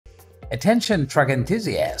Attention truck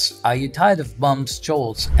enthusiasts, are you tired of bumps,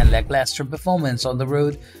 jolts, and lackluster performance on the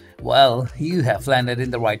road? Well, you have landed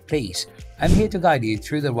in the right place. I'm here to guide you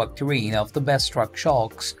through the rugged terrain of the best truck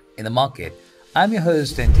shocks in the market. I'm your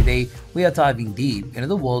host, and today we are diving deep into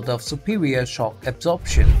the world of superior shock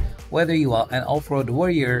absorption. Whether you are an off-road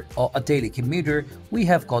warrior or a daily commuter, we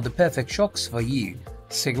have got the perfect shocks for you.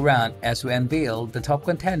 Stick around as we unveil the top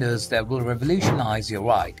contenders that will revolutionize your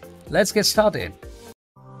ride. Let's get started.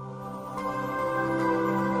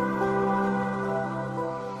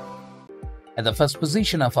 At the first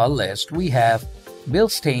position of our list, we have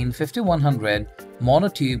Bilstein 5100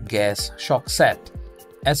 Monotube Gas Shock Set.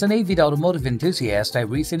 As an avid automotive enthusiast, I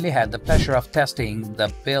recently had the pleasure of testing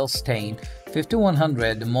the Bilstein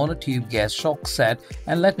 5100 Monotube Gas Shock Set,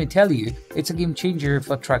 and let me tell you, it's a game changer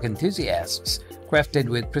for truck enthusiasts. Crafted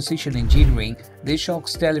with precision engineering, these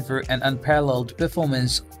shocks deliver an unparalleled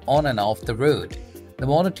performance on and off the road. The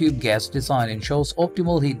monotube gas design ensures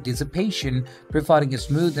optimal heat dissipation, providing a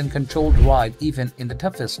smooth and controlled ride even in the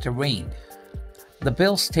toughest terrain. The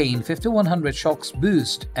Bilstein 5100 shocks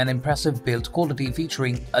boast an impressive build quality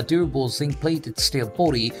featuring a durable zinc-plated steel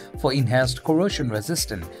body for enhanced corrosion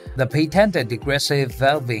resistance. The patented degressive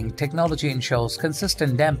valving technology ensures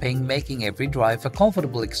consistent damping, making every drive a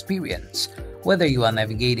comfortable experience. Whether you are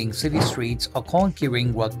navigating city streets or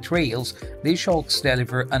conquering rugged trails, these shocks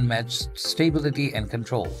deliver unmatched stability and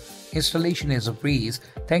control. Installation is a breeze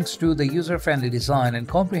thanks to the user-friendly design and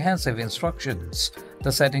comprehensive instructions.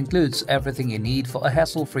 The set includes everything you need for a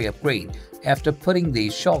hassle-free upgrade. After putting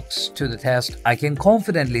these shocks to the test, I can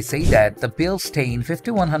confidently say that the Bilstein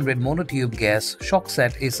 5100 Monotube Gas Shock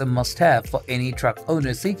Set is a must-have for any truck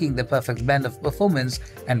owner seeking the perfect blend of performance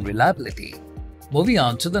and reliability. Moving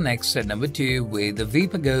on to the next at number 2 with the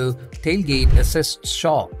Vepagoo Tailgate Assist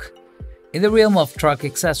Shock. In the realm of truck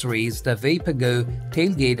accessories, the Vepagoo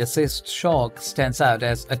Tailgate Assist Shock stands out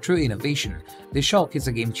as a true innovation. The shock is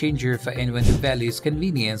a game changer for anyone who values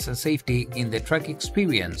convenience and safety in their truck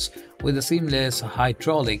experience. With a seamless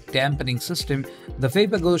hydraulic dampening system, the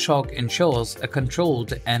Vepagoo shock ensures a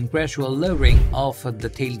controlled and gradual lowering of the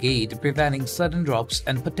tailgate, preventing sudden drops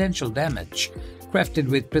and potential damage. Crafted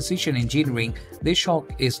with precision engineering, this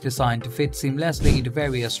shock is designed to fit seamlessly into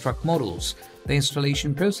various truck models. The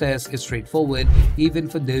installation process is straightforward even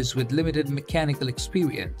for those with limited mechanical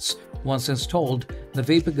experience. Once installed, the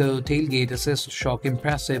Vepagoo Tailgate Assist Shock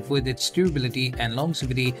impressive with its durability and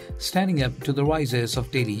longevity, standing up to the rises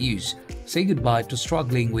of daily use. Say goodbye to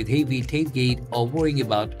struggling with heavy tailgate or worrying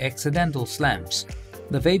about accidental slams.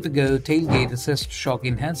 The Vepagoo Tailgate Assist Shock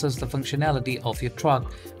enhances the functionality of your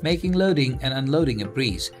truck, making loading and unloading a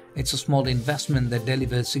breeze. It's a small investment that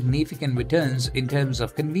delivers significant returns in terms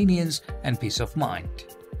of convenience and peace of mind.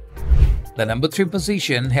 The number 3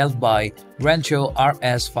 position held by Rancho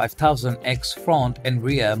RS 5000X Front and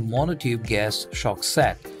Rear Monotube Gas Shock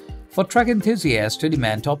Set. For truck enthusiasts who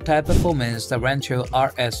demand top-tier performance, the Rancho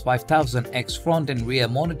RS 5000X Front and Rear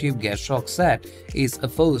Monotube Gas Shock Set is a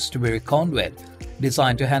force to be reckoned with.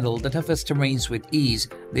 Designed to handle the toughest terrains with ease,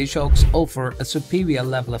 these shocks offer a superior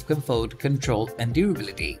level of comfort, control, and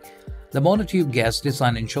durability. The monotube gas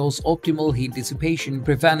design ensures optimal heat dissipation,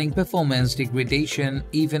 preventing performance degradation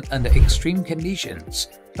even under extreme conditions.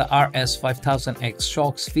 The RS 5000X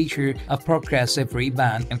shocks feature a progressive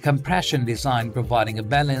rebound and compression design, providing a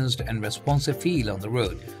balanced and responsive feel on the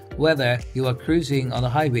road. Whether you are cruising on the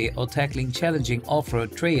highway or tackling challenging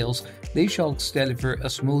off-road trails, these shocks deliver a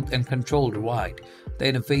smooth and controlled ride. The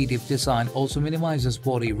innovative design also minimizes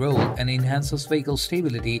body roll and enhances vehicle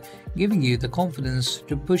stability, giving you the confidence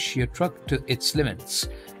to push your truck to its limits.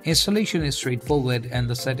 Installation is straightforward, and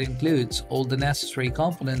the set includes all the necessary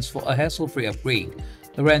components for a hassle-free upgrade.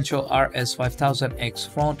 The Rancho RS 5000X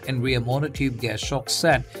Front and Rear Monotube Gas Shock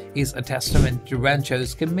Set is a testament to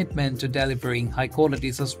Rancho's commitment to delivering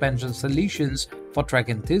high-quality suspension solutions for truck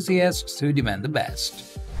enthusiasts who demand the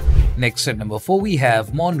best. Next at number 4, we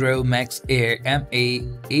have Monroe Max Air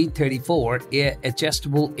MA834 Air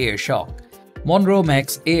Adjustable Air Shock. Monroe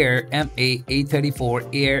Max Air MA834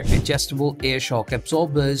 Air Adjustable Air Shock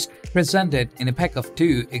Absorbers, presented in a pack of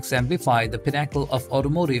 2, exemplify the pinnacle of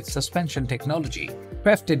automotive suspension technology.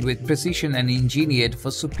 Crafted with precision and engineered for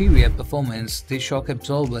superior performance, these shock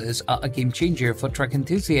absorbers are a game changer for truck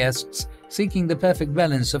enthusiasts seeking the perfect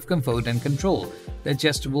balance of comfort and control. The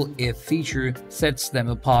adjustable air feature sets them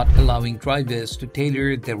apart, allowing drivers to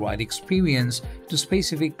tailor their ride experience to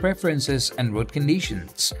specific preferences and road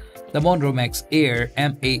conditions. The Monroe Max Air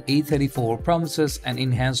MA834 promises an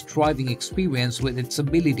enhanced driving experience with its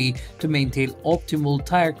ability to maintain optimal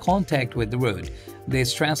tire contact with the road.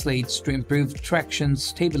 This translates to improved traction,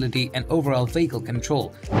 stability, and overall vehicle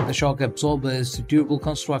control. The shock absorber's durable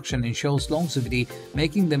construction ensures longevity,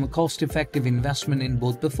 making them a cost-effective investment in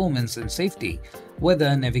both performance and safety.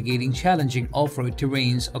 Whether navigating challenging off-road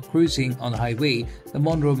terrains or cruising on the highway, the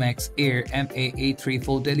Monroe Max Air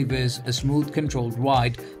MA834 delivers a smooth, controlled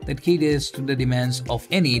ride that caters to the demands of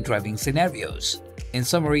any driving scenarios. In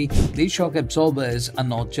summary, these shock absorbers are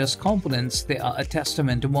not just components, they are a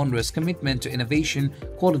testament to Monroe's commitment to innovation,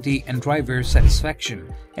 quality, and driver satisfaction.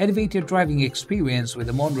 Elevate your driving experience with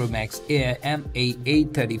the Monroe Max Air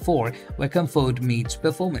MA834, where comfort meets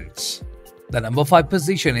performance. The number 5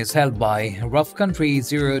 position is held by Rough Country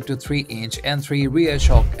 0 to 3-inch N3 rear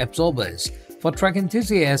shock absorbers. For truck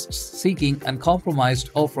enthusiasts seeking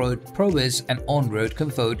uncompromised off-road prowess and on-road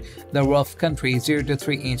comfort, the Rough Country 0 to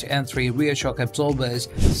 3-inch N3 rear shock absorbers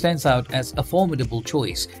stands out as a formidable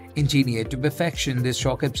choice. Engineered to perfection, these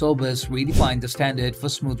shock absorbers redefine the standard for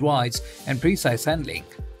smooth rides and precise handling.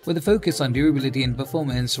 With a focus on durability and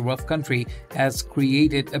performance, Rough Country has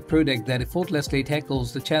created a product that effortlessly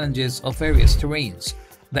tackles the challenges of various terrains.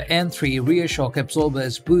 The N3 rear shock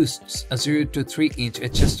absorbers boasts a 0 to 3-inch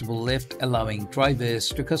adjustable lift, allowing drivers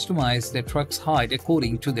to customize their truck's height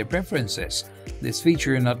according to their preferences. This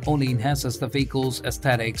feature not only enhances the vehicle's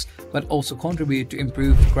aesthetics but also contributes to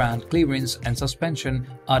improved ground clearance and suspension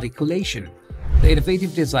articulation. The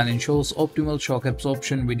innovative design ensures optimal shock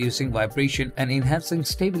absorption, reducing vibration and enhancing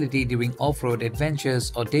stability during off-road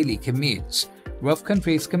adventures or daily commutes. Rough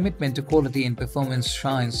Country's commitment to quality and performance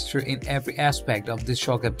shines through in every aspect of the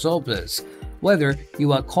shock absorbers. Whether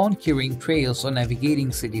you are conquering trails or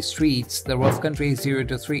navigating city streets, the Rough Country 0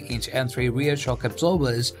 to 3-inch N3 rear shock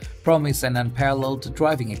absorbers promise an unparalleled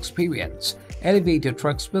driving experience. Elevate your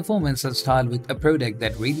truck's performance and style with a product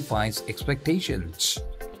that redefines expectations.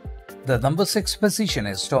 The number 6 position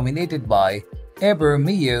is dominated by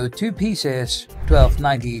Ebrmeiwo 2 pieces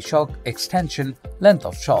 1290 shock extension length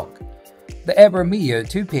of shock. The Ebrmeiwo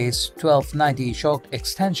 2-piece 1290 shock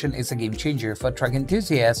extension is a game-changer for truck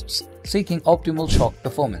enthusiasts seeking optimal shock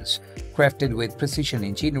performance. Crafted with precision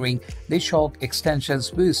engineering, this shock extension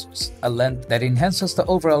boosts a length that enhances the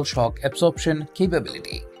overall shock absorption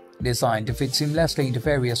capability. Designed to fit seamlessly into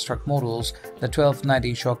various truck models, the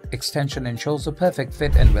 1290 shock extension ensures a perfect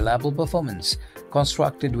fit and reliable performance.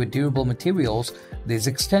 Constructed with durable materials, these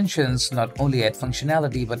extensions not only add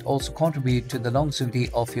functionality but also contribute to the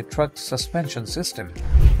longevity of your truck's suspension system.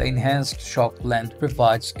 The enhanced shock length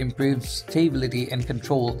provides improved stability and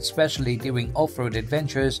control, especially during off-road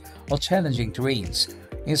adventures or challenging terrains.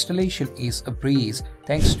 Installation is a breeze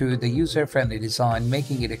thanks to the user-friendly design,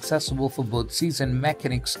 making it accessible for both seasoned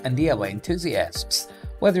mechanics and DIY enthusiasts.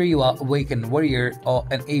 Whether you are a weekend warrior or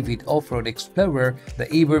an avid off-road explorer, the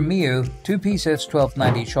Ebrmeiwo 2-pieces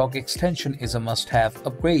 1290 shock extension is a must-have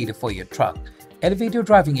upgrade for your truck. Elevate your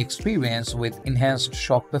driving experience with enhanced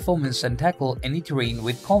shock performance and tackle any terrain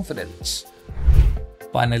with confidence.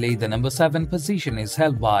 Finally, the number 7 position is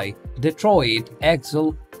held by Detroit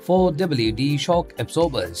Axle 4WD shock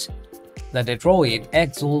absorbers. The Detroit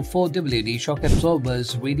Axle 4WD shock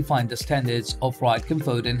absorbers redefine the standards of ride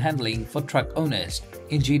comfort and handling for truck owners.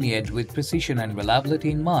 Engineered with precision and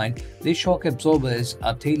reliability in mind, these shock absorbers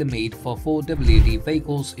are tailor-made for 4WD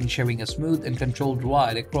vehicles, ensuring a smooth and controlled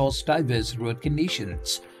ride across diverse road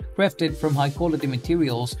conditions. Crafted from high-quality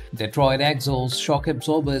materials, Detroit Axle's shock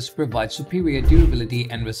absorbers provide superior durability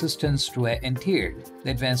and resistance to wear and tear.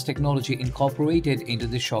 The advanced technology incorporated into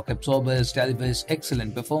the shock absorbers delivers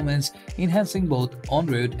excellent performance, enhancing both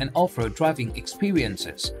on-road and off-road driving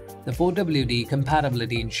experiences. The 4WD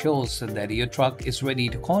compatibility ensures that your truck is ready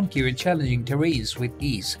to conquer challenging terrains with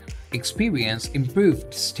ease. Experience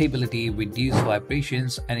improved stability, reduced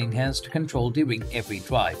vibrations, and enhanced control during every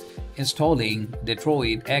drive. Installing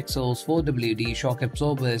Detroit Axle's 4WD shock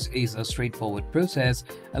absorbers is a straightforward process,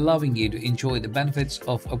 allowing you to enjoy the benefits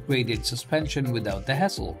of upgraded suspension without the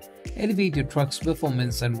hassle. Elevate your truck's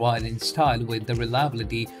performance and ride in style with the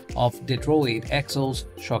reliability of Detroit Axle's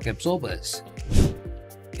shock absorbers.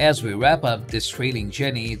 As we wrap up this thrilling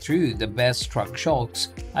journey through the best truck shocks,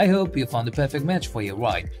 I hope you found the perfect match for your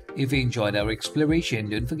ride. If you enjoyed our exploration,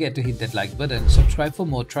 don't forget to hit that like button, subscribe for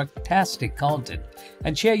more trucktastic content,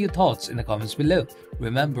 and share your thoughts in the comments below.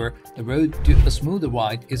 Remember, the road to a smoother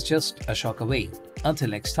ride is just a shock away. Until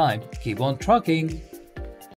next time, keep on trucking!